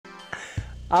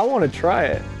I want to try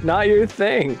it. Not your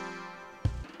thing.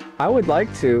 I would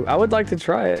like to. I would like to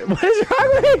try it. What is wrong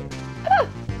with me?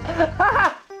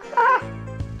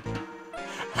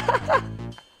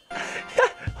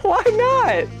 Why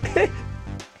not?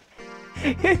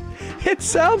 It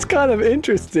sounds kind of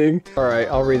interesting. All right,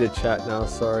 I'll read the chat now.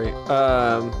 Sorry.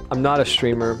 I'm not a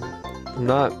streamer. I'm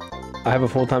not. I have a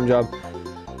full-time job.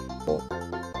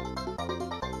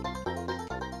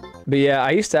 But yeah,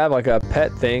 I used to have like a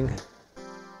pet thing.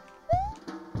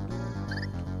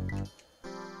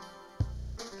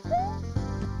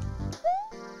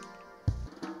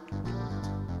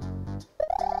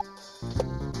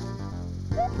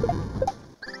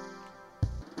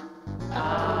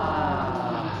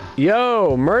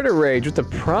 Yo, Murder Rage with the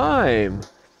Prime.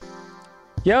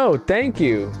 Yo, thank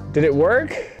you. Did it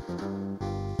work?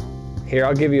 Here,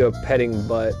 I'll give you a petting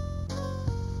butt.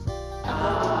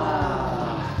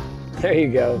 There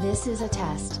you go. This is a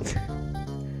test.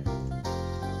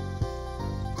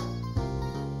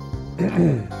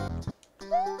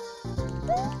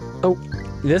 Oh,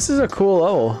 this is a cool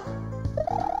level.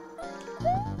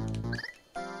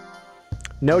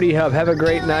 Nody Hub, have a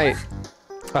great night.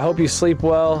 I hope you sleep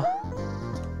well.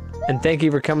 And thank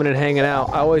you for coming and hanging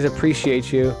out. I always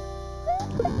appreciate you.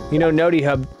 You know, Nody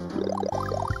Hub.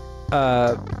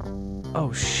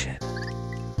 Oh shit.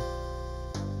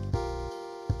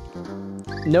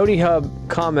 Nody Hub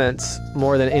comments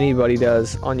more than anybody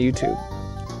does on YouTube.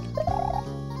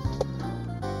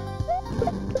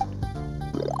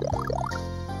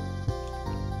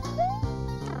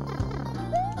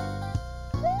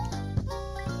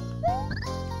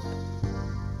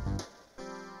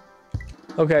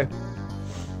 Okay.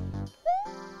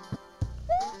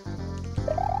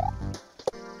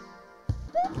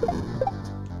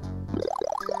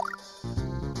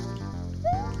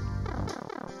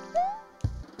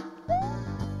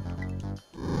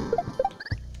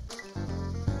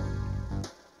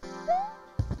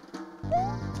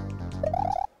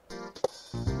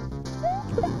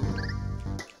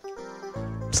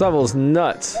 This level's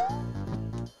nuts.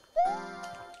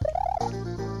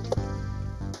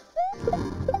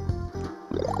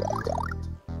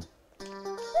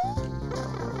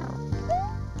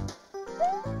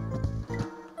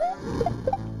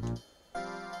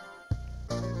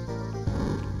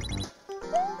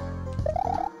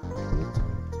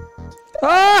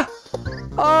 Ah!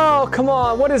 Oh, come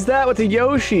on. What is that with the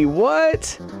Yoshi?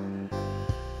 What?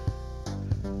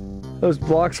 Those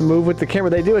blocks move with the camera.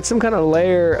 They do. It's some kind of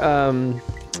layer,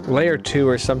 layer 2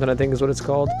 or something, I think is what it's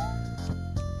called.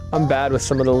 I'm bad with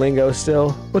some of the lingo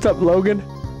still. What's up, Logan?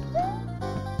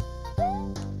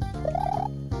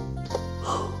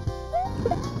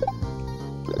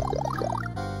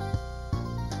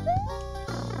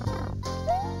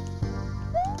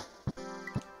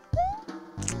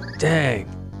 Dang.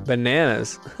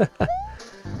 Bananas.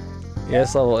 Yeah,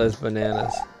 this level is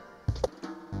bananas.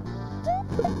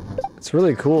 It's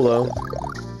really cool, though.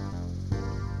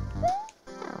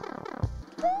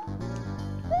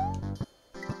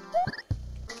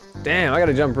 Damn, I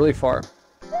gotta jump really far.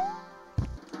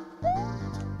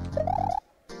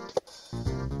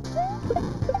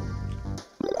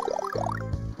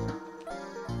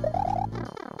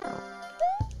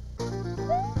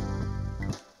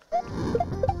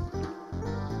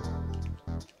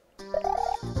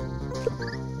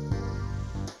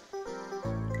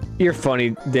 You're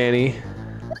funny, Danny.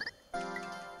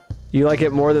 You like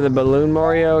it more than the Balloon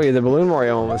Mario? Yeah, the Balloon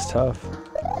Mario one was tough.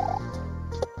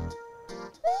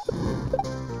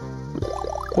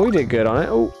 We did good on it.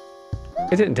 Oh,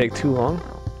 it didn't take too long.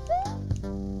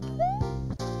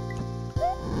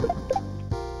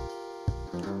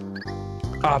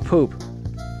 Ah, poop.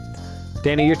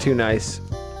 Danny, you're too nice.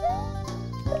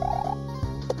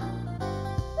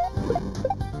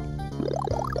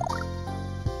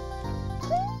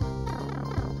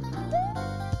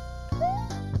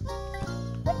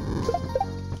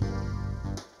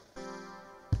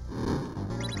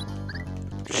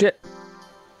 Shit.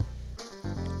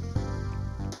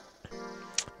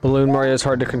 Balloon Mario is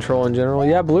hard to control in general.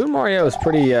 Yeah, Balloon Mario is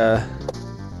pretty,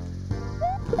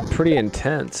 pretty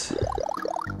intense.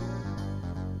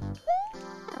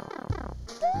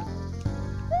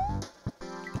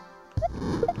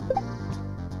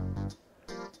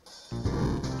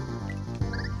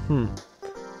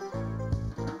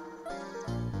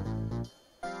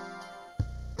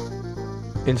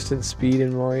 Instant speed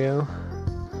in Mario.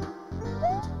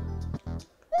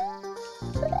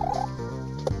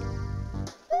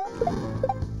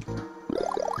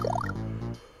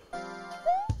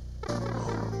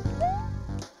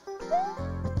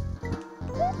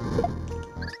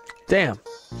 Damn.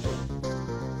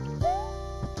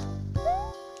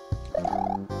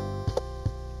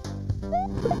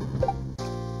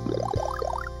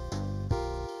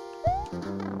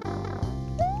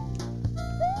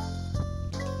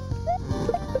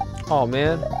 Oh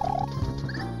man.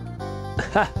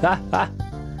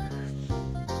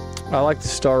 I like the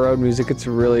Star Road music, it's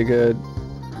really good.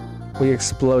 We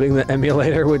exploding the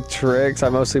emulator with tricks. I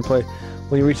mostly play.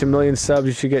 When you reach 1 million subs,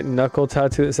 you should get knuckle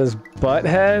tattoo that says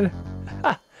butthead.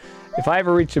 If I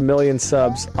ever reach 1 million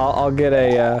subs, I'll get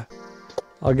a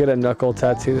knuckle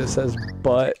tattoo that says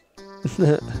butt.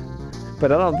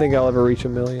 But I don't think I'll ever reach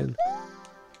 1 million.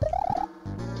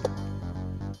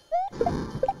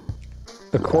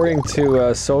 According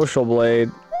to Social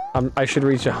Blade, I should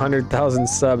reach 100,000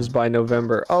 subs by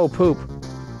November. Oh, poop.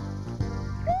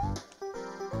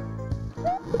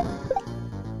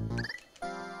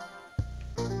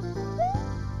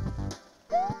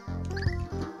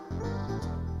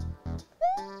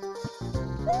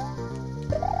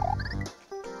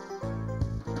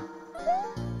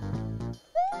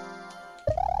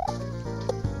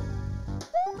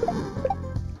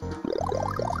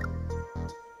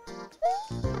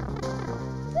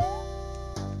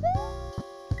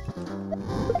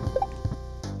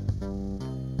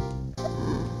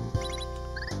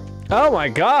 Oh my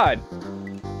god!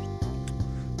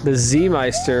 The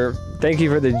Z-Meister, thank you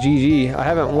for the GG. I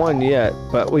haven't won yet,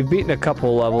 but we've beaten a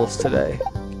couple levels today.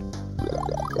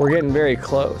 We're getting very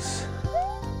close.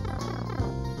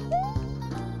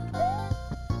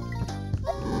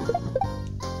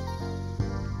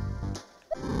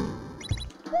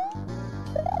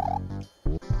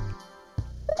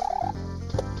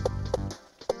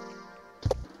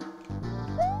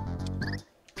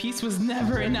 Peace was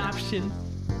never an option.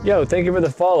 Yo, thank you for the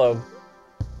follow.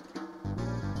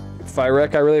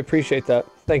 Firewreck, I really appreciate that.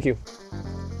 Thank you.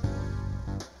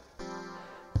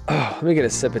 Oh, let me get a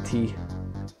sip of tea.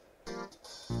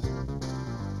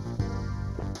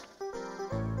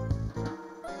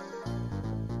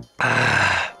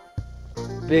 Ah,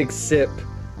 big sip.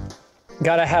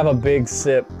 Gotta have a big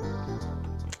sip.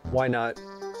 Why not?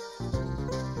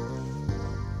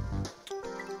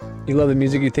 You love the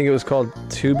music, you think it was called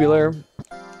Tubular?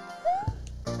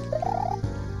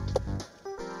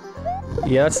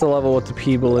 Yeah, that's the level with the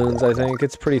pea balloons, I think.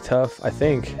 It's pretty tough, I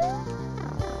think.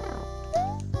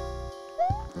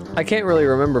 I can't really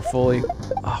remember fully.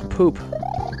 Oh, poop.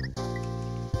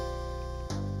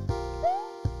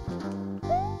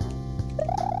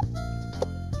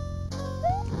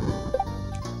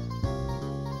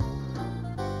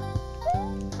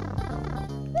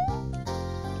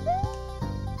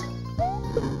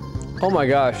 Oh my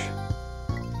gosh.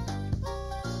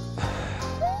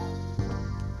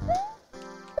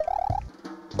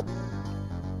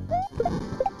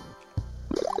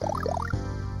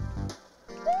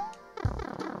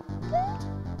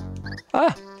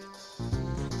 Ah!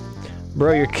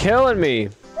 Bro, you're killing me!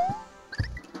 You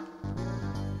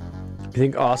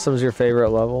think Awesome's your favorite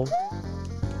level?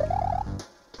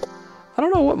 I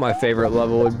don't know what my favorite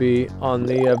level would be on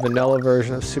the vanilla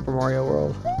version of Super Mario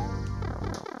World.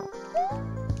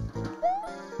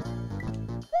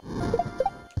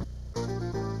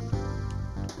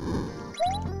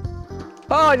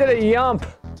 Oh, I did a yump!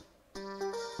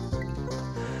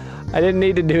 I didn't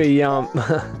need to do a yump.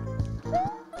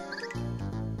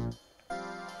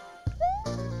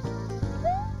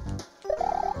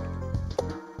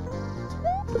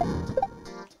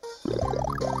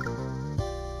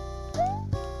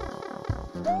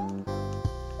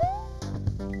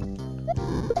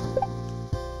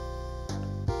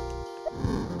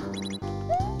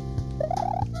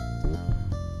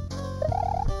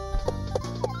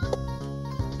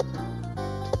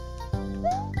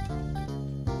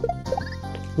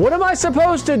 What am I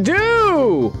supposed to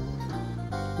do?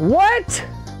 What?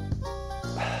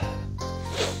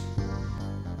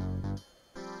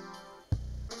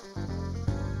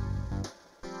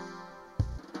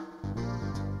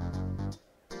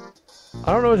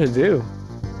 I don't know what to do.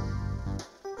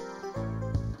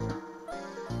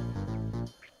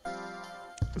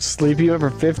 Sleep even for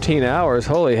 15 hours.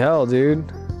 Holy hell,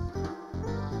 dude.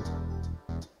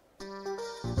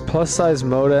 Plus size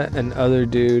Moda and other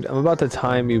dude. I'm about to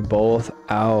time you both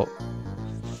out.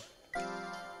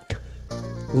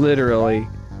 Literally.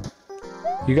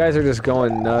 You guys are just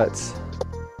going nuts.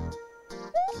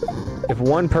 If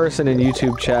one person in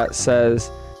YouTube chat says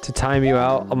to time you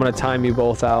out, I'm gonna time you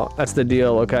both out. That's the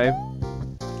deal, okay?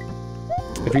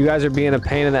 If you guys are being a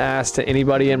pain in the ass to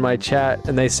anybody in my chat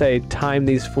and they say time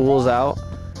these fools out,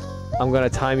 I'm gonna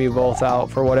time you both out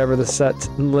for whatever the set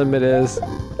limit is.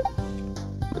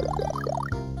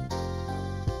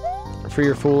 For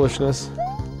your foolishness.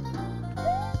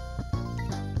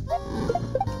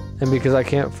 And because I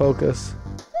can't focus.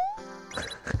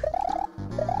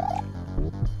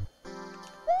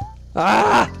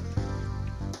 Ah!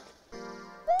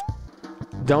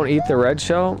 Don't eat the red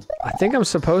shell? I think I'm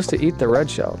supposed to eat the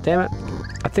red shell. Damn it.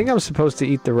 I think I'm supposed to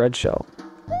eat the red shell.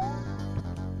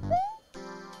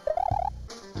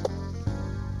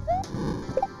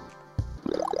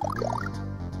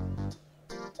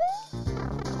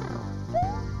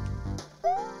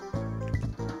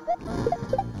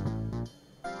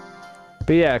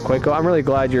 But yeah, Quaco, I'm really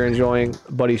glad you're enjoying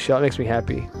Buddy's show. It makes me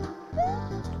happy.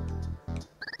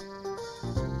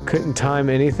 Couldn't time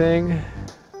anything.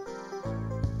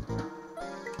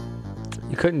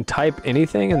 You couldn't type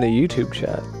anything in the YouTube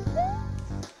chat.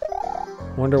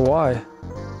 Wonder why.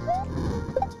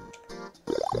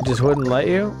 It just wouldn't let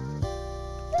you?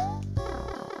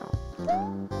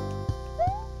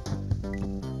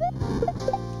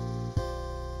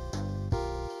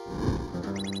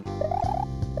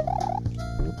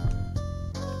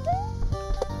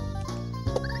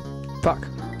 Fuck.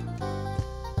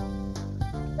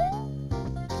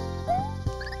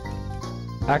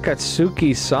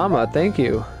 Akatsuki-sama, thank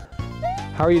you.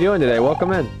 How are you doing today?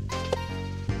 Welcome in.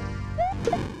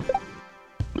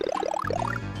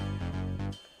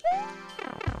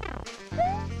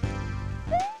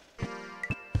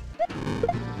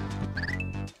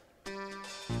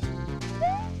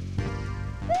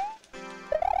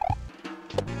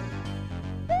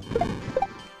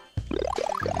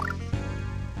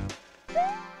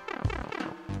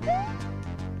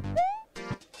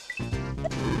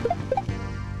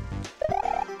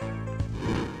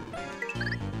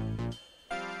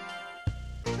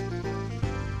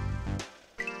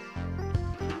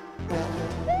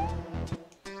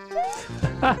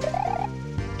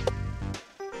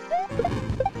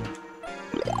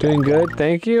 Doing good,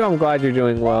 thank you. I'm glad you're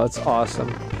doing well. It's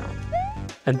awesome.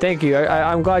 And thank you.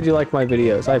 I'm glad you like my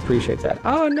videos. I appreciate that.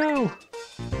 Oh no!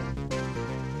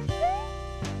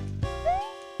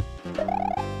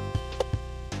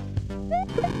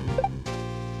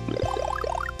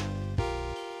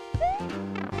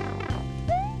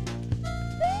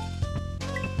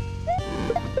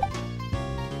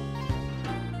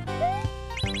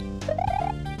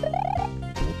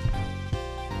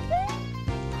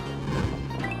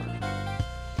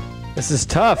 This is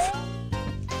tough.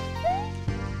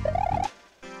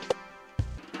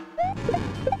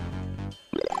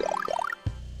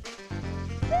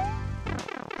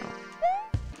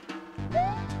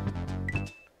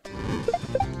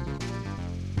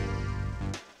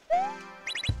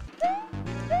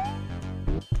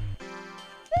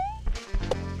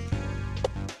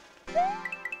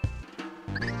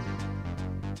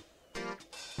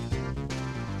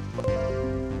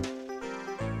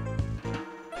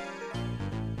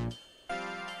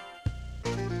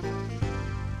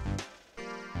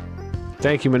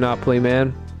 Thank you, Monopoly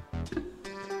Man.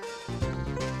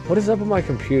 What is up with my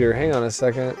computer? Hang on a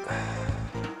second.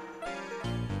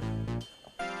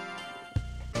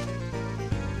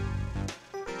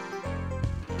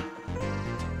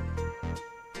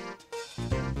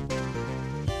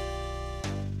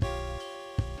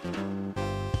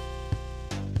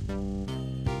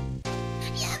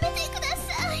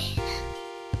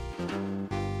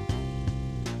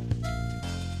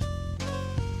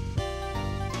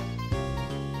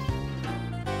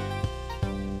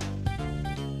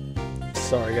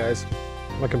 Sorry guys,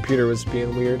 my computer was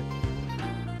being weird.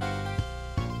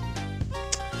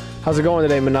 How's it going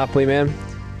today, Monopoly Man?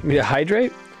 You need a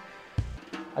hydrate?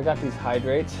 I got these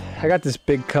hydrates. I got this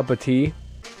big cup of tea.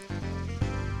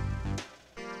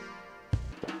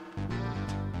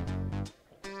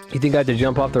 You think I had to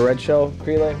jump off the red shell,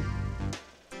 Crele?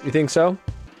 You think so?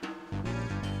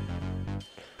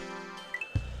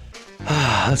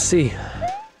 Let's see.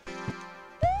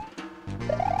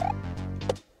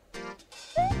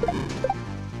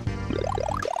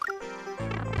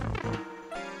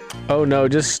 Oh no,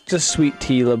 just sweet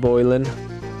tea, Liboilin.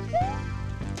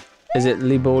 Is it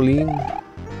Libolin?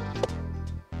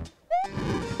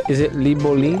 Is it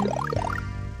Libolin?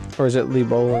 Or is it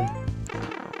Libolin?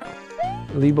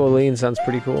 Libolin sounds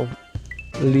pretty cool.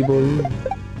 Libolin.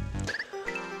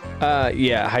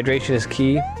 Yeah, hydration is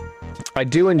key. I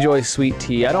do enjoy sweet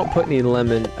tea. I don't put any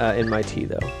lemon in my tea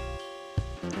though.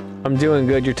 I'm doing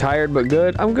good. You're tired but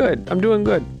good? I'm good. I'm doing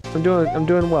good. I'm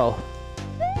doing well.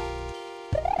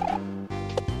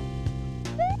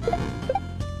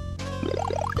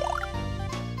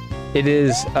 It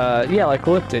is, yeah, like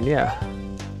Lipton, yeah.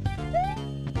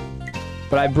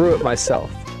 But I brew it myself.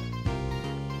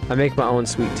 I make my own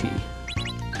sweet tea.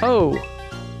 Oh!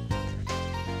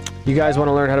 You guys want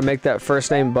to learn how to make that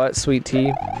first name butt sweet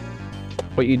tea?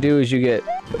 What you do is you get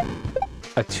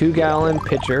a 2-gallon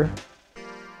pitcher.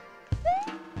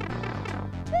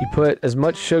 You put as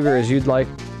much sugar as you'd like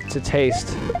to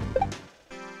taste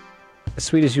as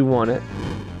sweet as you want it.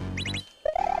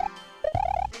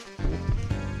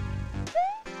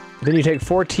 Then you take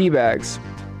 4 tea bags.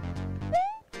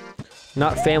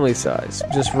 Not family size,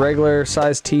 just regular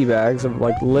size tea bags of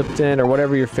like Lipton or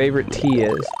whatever your favorite tea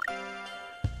is.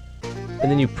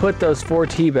 And then you put those 4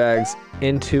 tea bags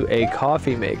into a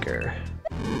coffee maker.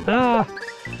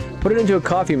 Put it into a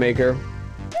coffee maker,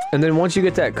 and then once you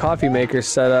get that coffee maker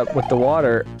set up with the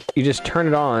water, you just turn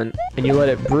it on and you let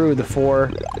it brew the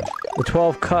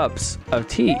 12 cups of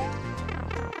tea.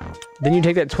 Then you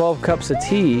take that 12 cups of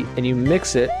tea and you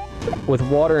mix it with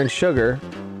water and sugar,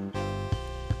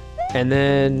 and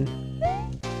then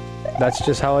that's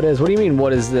just how it is. What do you mean,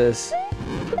 what is this?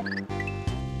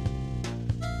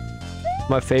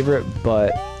 My favorite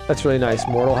butt. That's really nice,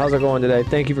 Mortal. How's it going today?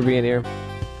 Thank you for being here.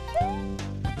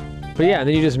 But yeah, and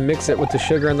then you just mix it with the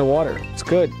sugar and the water. It's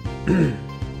good.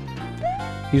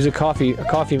 Use a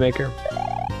coffee maker.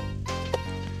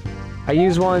 I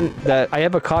use one that I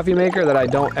have a coffee maker that I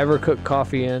don't ever cook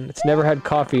coffee in. It's never had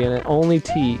coffee in it, only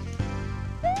tea.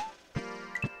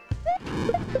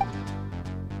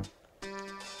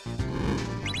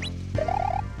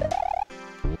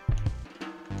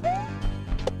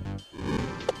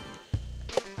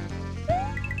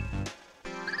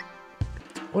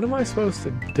 What am I supposed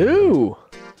to do?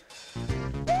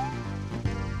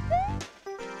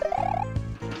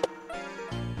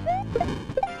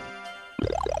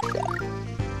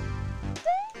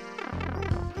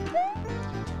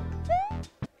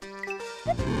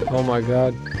 Oh my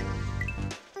god.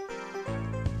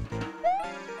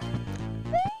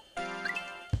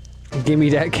 Give me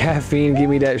that caffeine, give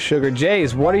me that sugar.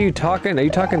 Jays, what are you talking? Are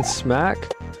you talking smack?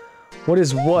 What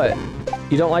is what?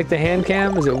 You don't like the hand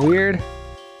cam? Is it weird?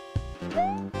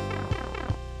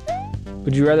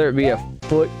 Would you rather it be a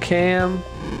foot cam?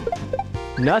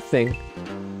 Nothing.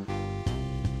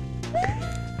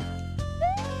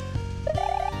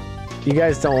 You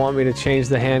guys don't want me to change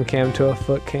the hand cam to a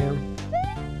foot cam?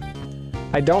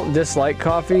 I don't dislike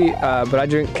coffee, but I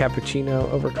drink cappuccino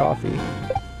over coffee.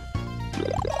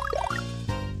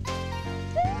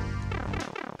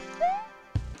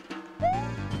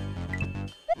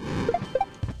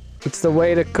 It's the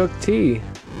way to cook tea.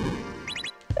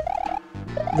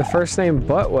 The first name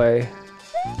butt way.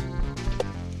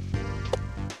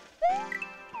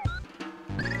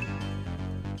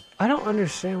 I don't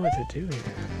understand what to do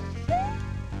here.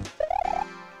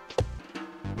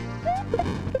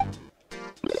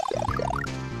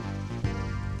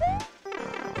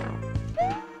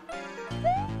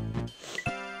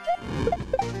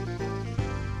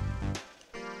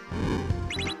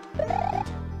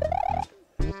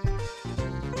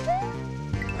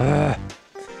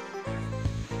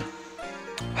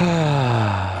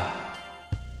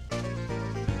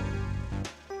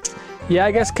 Yeah,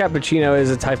 I guess cappuccino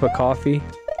is a type of coffee.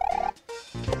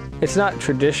 It's not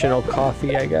traditional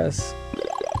coffee, I guess.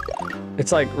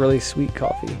 It's like really sweet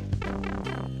coffee.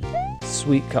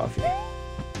 Sweet coffee.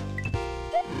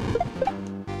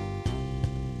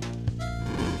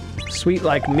 Sweet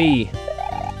like me.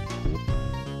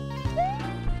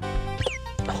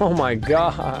 Oh my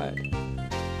god.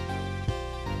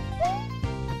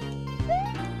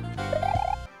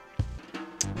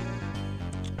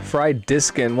 Fried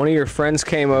Diskin. One of your friends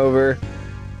came over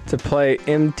to play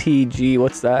MTG.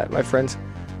 What's that? My friends,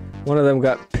 one of them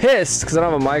got pissed because I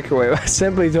don't have a microwave. I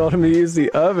simply told him to use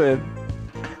the oven.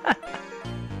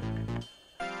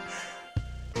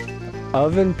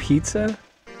 Oven pizza?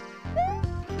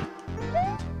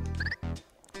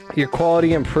 Your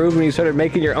quality improved when you started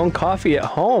making your own coffee at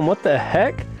home. What the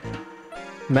heck?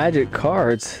 Magic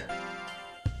cards.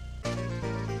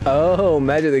 Oh,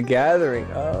 Magic the Gathering.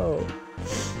 Oh.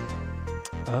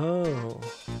 Oh.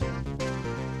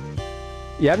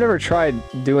 Yeah, I've never tried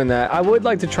doing that. I would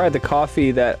like to try the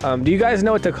coffee that, do you guys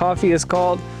know what the coffee is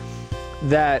called?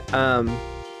 That,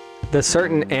 the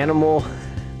certain animal,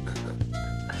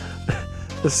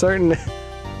 a certain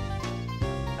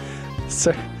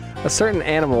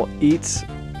animal eats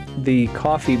the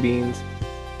coffee beans,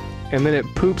 and then it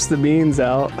poops the beans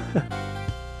out.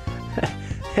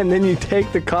 And then you take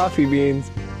the coffee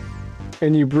beans,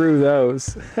 and you brew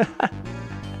those.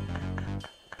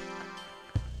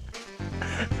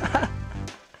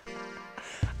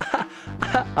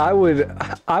 I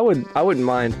wouldn't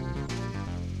mind.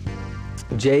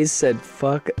 Jay said,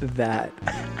 fuck that.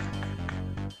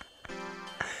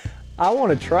 I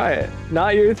want to try it.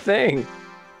 Not your thing.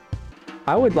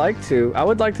 I would like to. I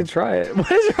would like to try it.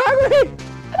 What is wrong with me?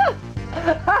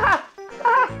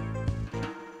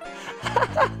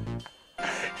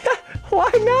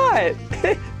 Why not?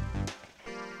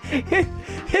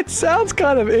 It sounds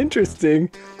kind of interesting.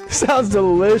 Sounds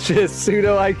delicious,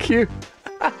 pseudo IQ.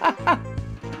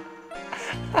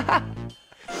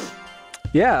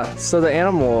 Yeah, so the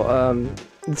animal,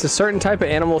 it's a certain type of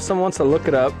animal. Someone wants to look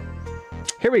it up.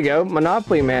 Here we go.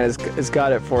 Monopoly Man has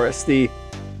got it for us. The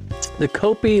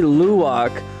Kopi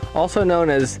Luwak, also known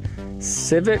as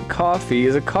civet coffee,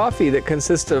 is a coffee that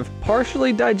consists of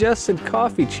partially digested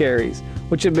coffee cherries,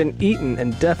 which have been eaten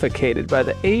and defecated by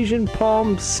the Asian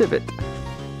palm civet.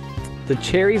 The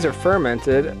cherries are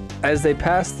fermented as they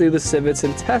pass through the civet's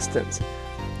intestines.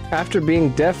 After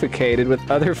being defecated with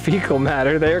other fecal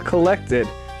matter, they are collected.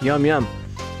 Yum yum.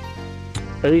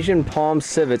 Asian palm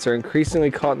civets are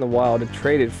increasingly caught in the wild and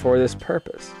traded for this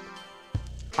purpose.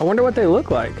 I wonder what they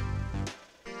look like.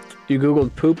 You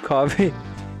googled poop coffee?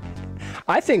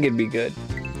 I think it'd be good.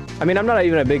 I mean, I'm not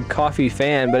even a big coffee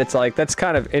fan, but it's like, that's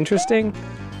kind of interesting.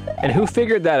 And who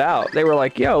figured that out? They were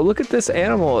like, yo, look at this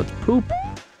animal, it's poop.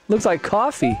 Looks like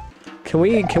coffee. Can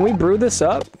we brew this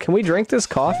up? Can we drink this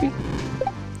coffee?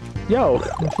 Yo,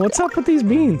 what's up with these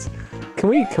beans? Can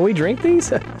we drink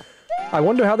these? I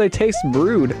wonder how they taste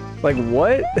brewed. Like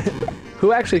what?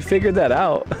 Who actually figured that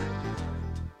out?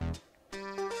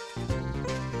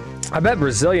 I bet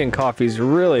Brazilian coffee's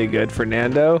really good,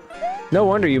 Fernando. No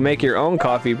wonder you make your own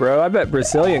coffee, bro. I bet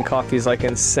Brazilian coffee's like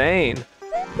insane.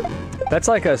 That's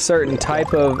like a certain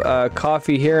type of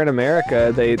coffee here in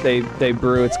America. They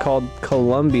brew. It's called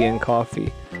Colombian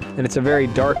coffee, and it's a very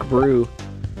dark brew.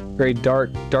 Very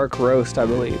dark roast, I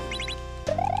believe.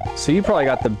 So you probably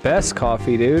got the best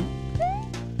coffee, dude.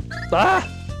 Ah!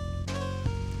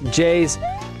 Jays,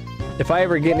 if I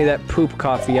ever get any of that poop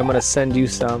coffee, I'm gonna send you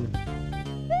some.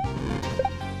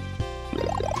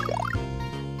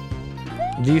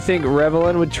 Do you think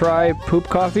Revelin would try poop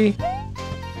coffee?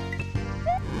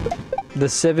 The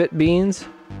civet beans?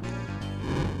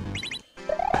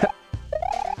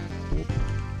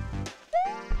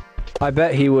 I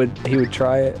bet he would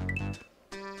try it.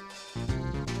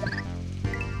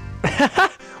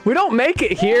 We don't make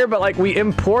it here, but like we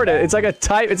import it. It's like a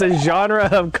type, it's a genre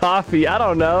of coffee. I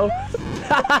don't know.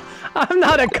 I'm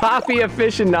not a coffee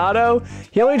aficionado.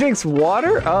 He only drinks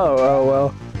water? Oh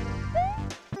well.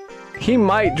 He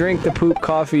might drink the poop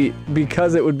coffee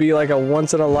because it would be like a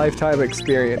once in a lifetime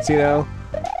experience, you know?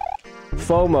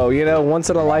 FOMO, you know? Once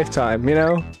in a lifetime, you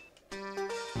know?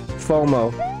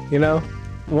 FOMO, you know?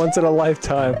 Once in a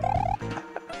lifetime.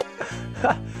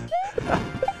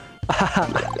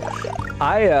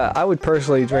 I would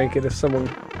personally drink it if someone...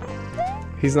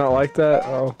 He's not like that?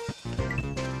 Oh.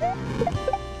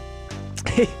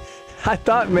 I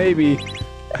thought maybe...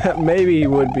 maybe he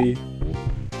would be.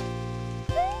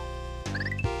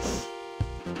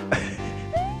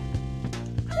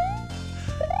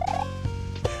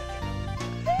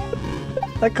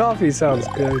 That coffee sounds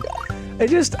good. I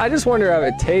just wonder how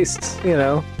it tastes, you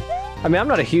know? I mean, I'm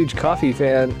not a huge coffee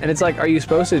fan, and it's like, are you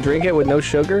supposed to drink it with no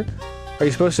sugar? Are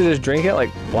you supposed to just drink it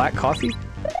like black coffee?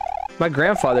 My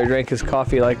grandfather drank his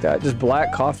coffee like that, just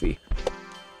black coffee.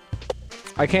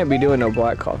 I can't be doing no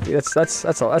black coffee.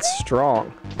 That's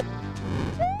strong.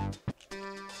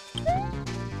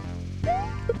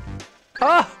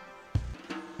 Ah!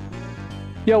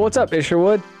 Yo, what's up,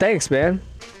 Isherwood? Thanks, man.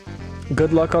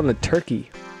 Good luck on the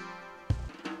turkey.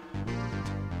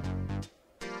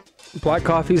 Black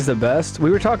coffee's the best. We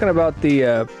were talking about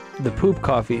the poop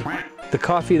coffee. The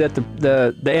coffee that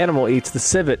the animal eats, the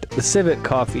civet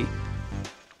coffee.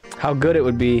 How good it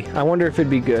would be. I wonder if it'd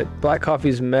be good. Black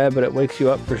coffee's meh, but it wakes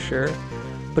you up for sure.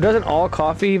 But doesn't all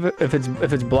coffee, if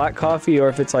it's black coffee or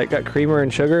if it's like got creamer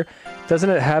and sugar, doesn't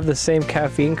it have the same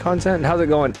caffeine content? How's it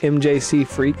going, MJC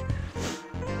Freak?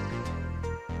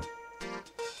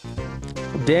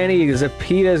 Danny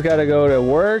Zapita's got to go to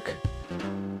work.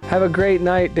 Have a great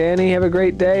night, Danny. Have a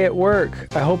great day at work.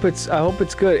 I hope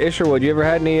it's good. Isherwood, you ever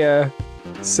had any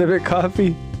civet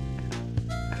coffee?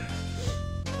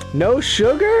 No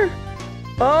sugar?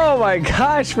 Oh my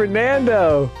gosh,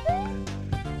 Fernando.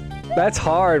 That's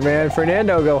hard, man.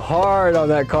 Fernando go hard on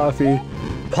that coffee.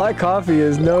 Black coffee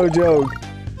is no joke.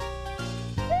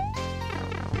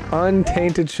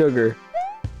 Untainted sugar.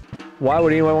 Why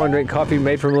would anyone want to drink coffee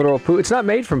made from literal poop? It's not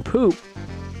made from poop.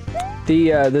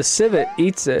 The civet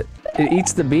eats it. It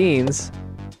eats the beans,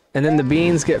 and then the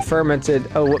beans get fermented.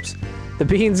 Oh, whoops. The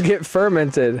beans get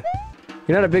fermented.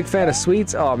 You're not a big fan of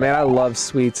sweets? Oh man, I love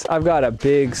sweets. I've got a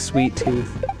big sweet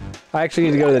tooth. I actually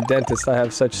need to go to the dentist. I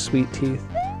have such sweet teeth.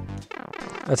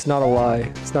 That's not a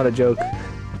lie. It's not a joke.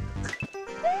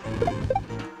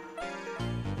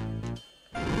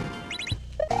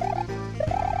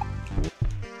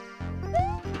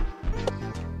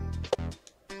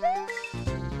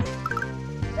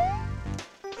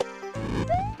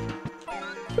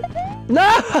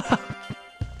 No!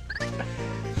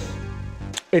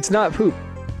 It's not poop.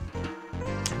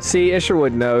 See,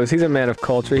 Isherwood knows. He's a man of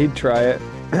culture. He'd try it.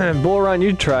 Bull Run,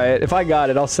 you'd try it. If I got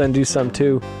it, I'll send you some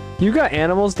too. You got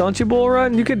animals, don't you, Bull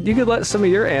Run? You could let some of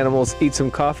your animals eat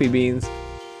some coffee beans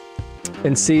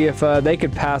and see if they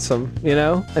could pass them, you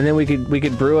know? And then we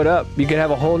could brew it up. You could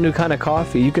have a whole new kind of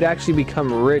coffee. You could actually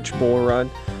become rich, Bull Run.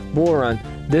 Bull Run,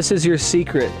 this is your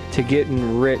secret to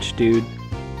getting rich, dude.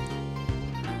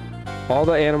 All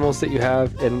the animals that you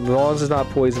have, and as long as it's not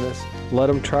poisonous, let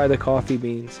them try the coffee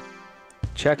beans.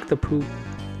 Check the poop.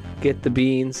 Get the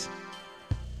beans.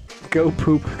 Go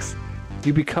poop.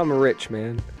 You become rich,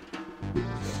 man.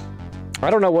 I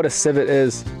don't know what a civet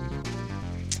is.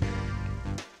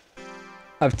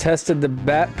 I've tested the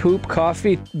bat poop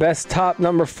coffee best top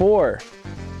number 4.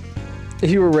 If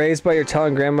you were raised by your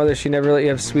Italian grandmother, she never let you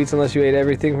have sweets unless you ate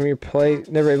everything from your plate.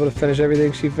 Never able to finish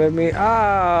everything she fed me.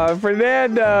 Ah,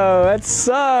 Fernando, that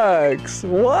sucks.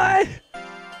 What?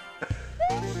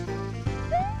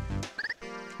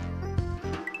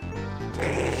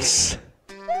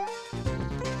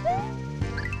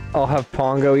 I'll have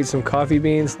Pongo eat some coffee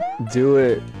beans. Do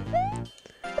it.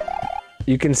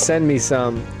 You can send me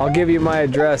some. I'll give you my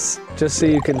address just so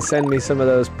you can send me some of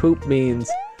those poop beans.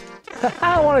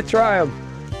 I want to try them.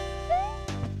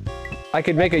 I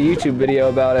could make a YouTube video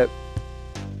about it.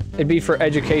 It'd be for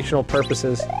educational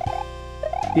purposes.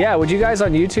 Yeah, would you guys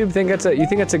on YouTube think that's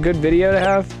a good video to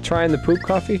have? Trying the poop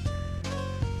coffee?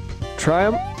 Try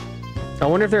them? I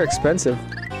wonder if they're expensive.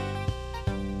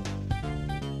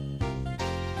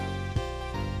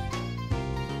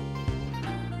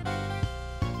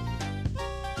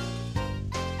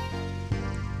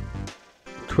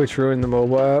 Twitch ruined the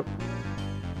mobile app.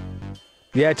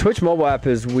 Yeah, Twitch mobile app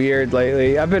is weird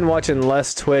lately. I've been watching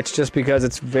less Twitch just because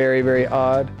it's very, very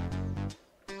odd.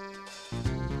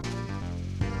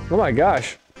 Oh my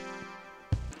gosh.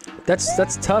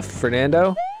 That's tough,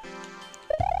 Fernando.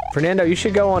 Fernando, you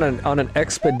should go on an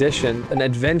expedition, an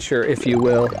adventure, if you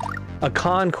will. A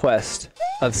conquest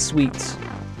of sweets.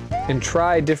 And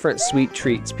try different sweet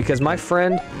treats. Because my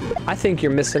friend, I think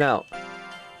you're missing out.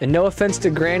 And no offense to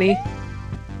Granny,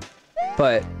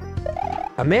 but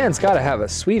a man's got to have a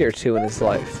sweet or two in his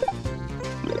life.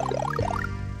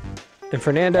 And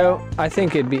Fernando, I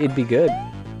think it'd be good.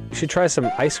 You should try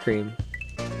some ice cream.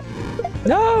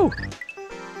 No!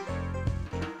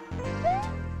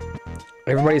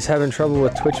 Everybody's having trouble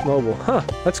with Twitch mobile. Huh,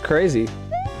 that's crazy.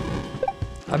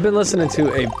 I've been listening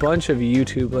to a bunch of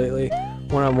YouTube lately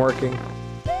when I'm working.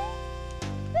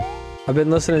 I've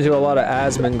been listening to a lot of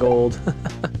Asmongold.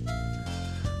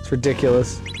 It's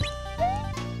ridiculous.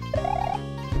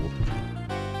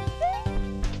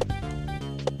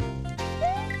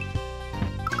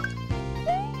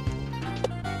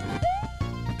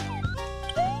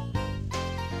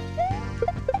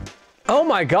 Oh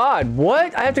my god,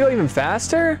 what? I have to go even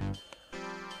faster?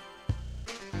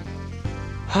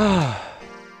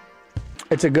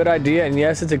 It's a good idea, and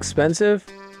yes, it's expensive.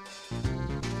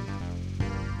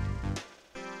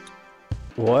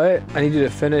 What? I need you to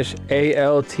finish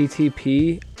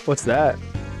ALTTP? What's that?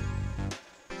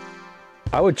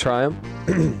 I would try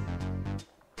them.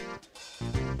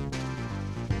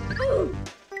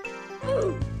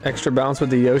 Extra bounce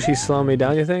with the Yoshi slowing me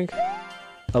down, you think?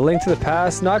 A Link to the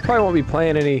Past? No, I probably won't be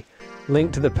playing any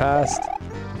Link to the Past.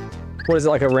 What is it,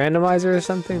 like a randomizer or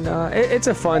something? No, it's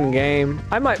a fun game.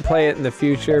 I might play it in the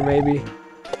future, maybe.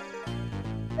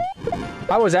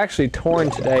 I was actually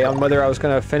torn today on whether I was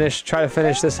gonna try to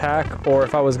finish this hack, or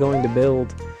if I was going to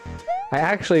build. I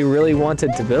actually really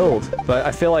wanted to build, but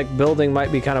I feel like building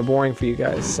might be kind of boring for you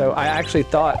guys. So I actually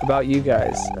thought about you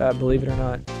guys, believe it or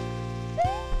not.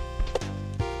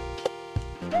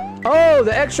 Oh,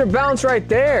 the extra bounce right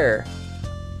there.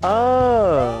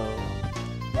 Oh.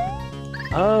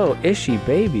 Oh, Ishi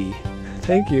baby.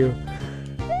 Thank you.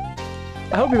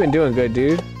 I hope you've been doing good,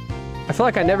 dude. I feel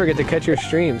like I never get to catch your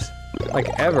streams.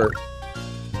 Like, ever.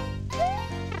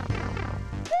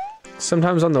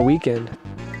 Sometimes on the weekend.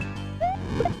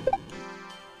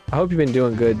 I hope you've been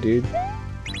doing good, dude.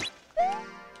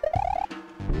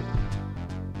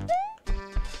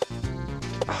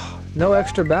 Oh, no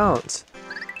extra bounce.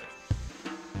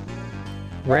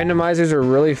 Randomizers are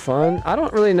really fun. I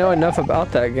don't really know enough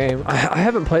about that game. I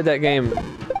haven't played that game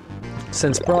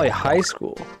since probably high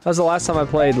school. That was the last time I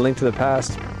played Link to the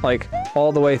Past, like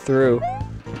all the way through.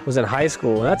 Was in high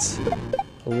school. That's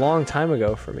a long time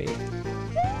ago for me.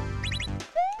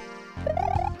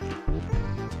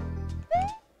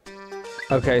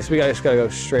 Okay, so we just gotta go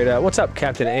straight out. What's up,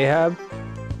 Captain Ahab?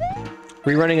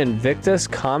 Rerunning Invictus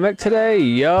comic today?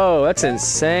 Yo, that's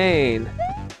insane.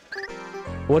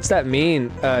 What's that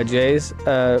mean, Jays?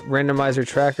 Randomizer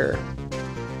tracker.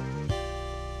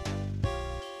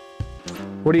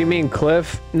 What do you mean,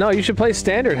 Cliff? No, you should play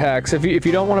standard hacks. If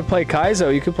you don't want to play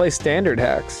Kaizo, you can play standard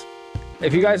hacks.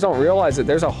 If you guys don't realize it,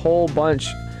 there's a whole bunch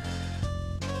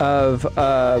of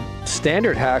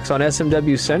standard hacks on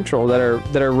SMW Central that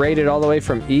are rated all the way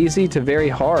from easy to very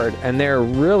hard, and they're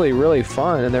really, really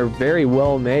fun, and they're very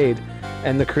well made,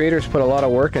 and the creators put a lot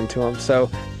of work into them. So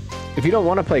if you don't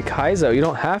want to play Kaizo, you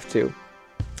don't have to.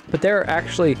 But there are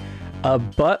actually a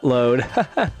buttload,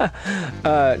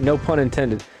 no pun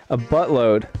intended, a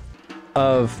buttload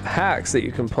of hacks that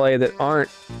you can play that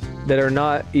are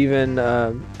not even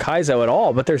Kaizo at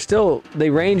all, but they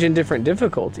range in different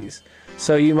difficulties.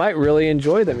 So you might really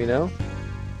enjoy them, you know?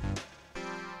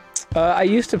 I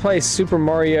used to play Super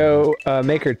Mario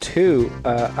Maker 2,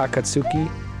 Akatsuki.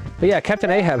 But yeah,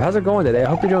 Captain Ahab, how's it going today? I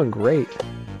hope you're doing great.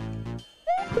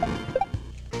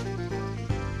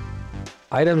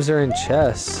 Items are in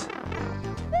chests.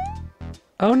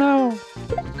 Oh no!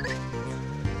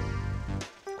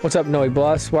 What's up, Noe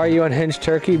Bloss? Why are you unhinged,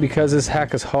 Turkey? Because this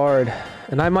hack is hard.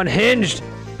 And I'm unhinged!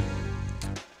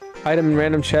 Item in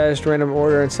random chest, random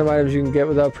order, and some items you can get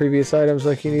without previous items,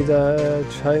 like you need to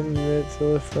tighten it to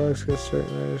lift frogs, get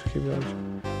certain items, keep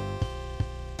going.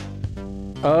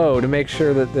 Oh, to make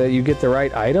sure that you get the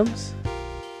right items?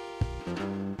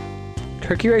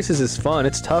 Turkey races is fun,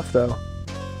 it's tough though.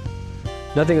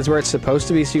 Nothing is where it's supposed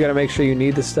to be, so you gotta make sure you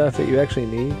need the stuff that you actually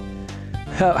need.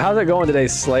 How's it going today,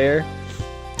 Slayer?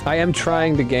 I am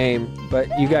trying to game, but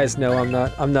you guys know I'm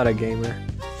not a gamer.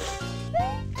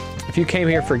 If you came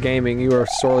here for gaming, you are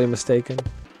sorely mistaken.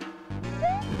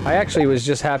 I actually was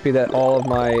just happy that all of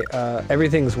my,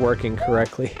 everything's working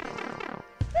correctly.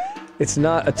 It's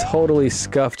not a totally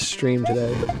scuffed stream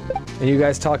today. And you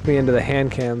guys talked me into the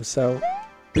hand cam, so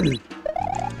it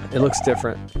looks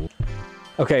different.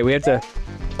 Okay, we have to...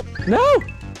 No!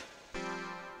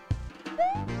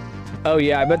 Oh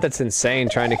yeah, I bet that's insane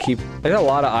trying to keep... There's a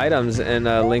lot of items in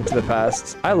Link to the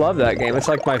Past. I love that game. It's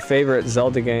like my favorite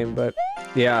Zelda game, but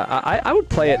yeah, I would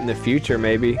play it in the future,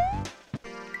 maybe.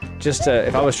 Just to,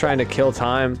 if I was trying to kill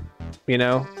time, you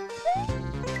know?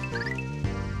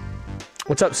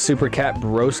 What's up, Super Cat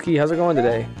Broski? How's it going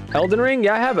today? Elden Ring?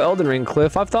 Yeah, I have Elden Ring,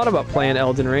 Cliff. I've thought about playing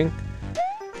Elden Ring.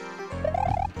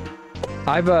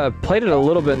 I've played it a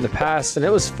little bit in the past, and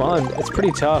it was fun. It's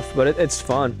pretty tough, but it's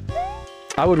fun.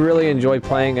 I would really enjoy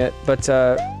playing it, but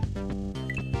I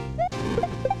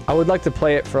would like to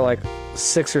play it for like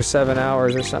 6 or 7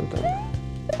 hours or something.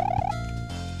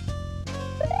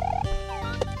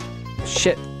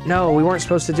 Shit, no, we weren't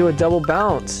supposed to do a double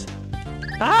bounce.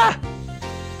 Ah!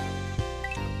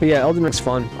 But yeah, Elden Ring's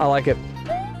fun. I like it.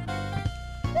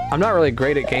 I'm not really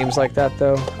great at games like that,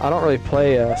 though. I don't really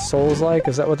play Souls-like.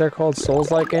 Is that what they're called?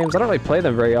 Souls-like games? I don't really play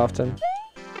them very often.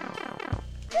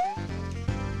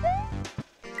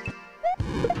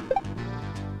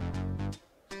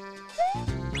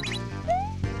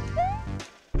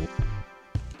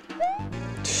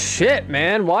 Shit,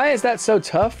 man. Why is that so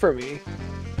tough for me?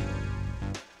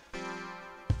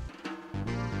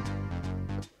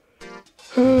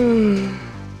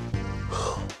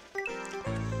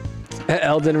 An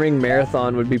Elden Ring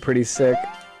marathon would be pretty sick.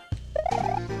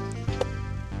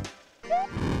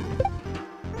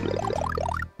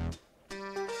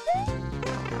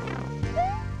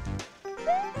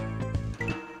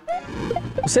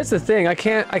 So that's the thing, I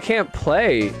can't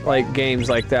play like games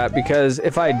like that, because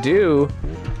if I do,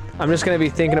 I'm just gonna be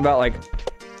thinking about like,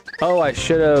 oh, I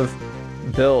should have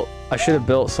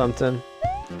built something.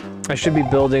 I should be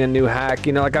building a new hack,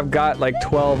 you know, like I've got like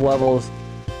 12 levels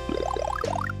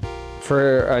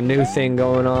for a new thing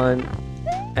going on,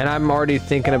 and I'm already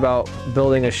thinking about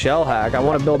building a shell hack. I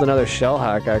want to build another shell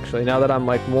hack, actually. Now that I'm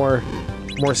like more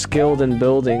skilled in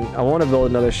building, I want to build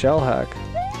another shell hack.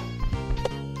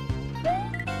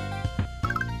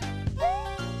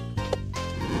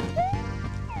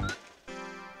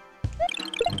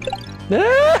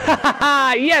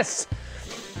 Yes!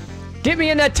 Get me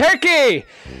in that turkey!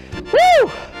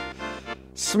 Woo!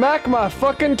 Smack my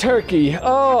fucking turkey.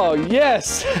 Oh,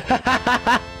 yes.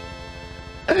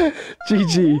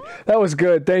 GG. That was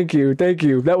good. Thank you. Thank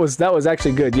you. That was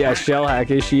actually good. Yeah, shell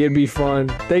hack Ishi. It'd be fun.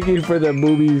 Thank you for the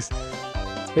boobies.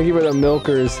 Thank you for the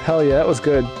milkers. Hell yeah, that was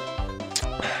good.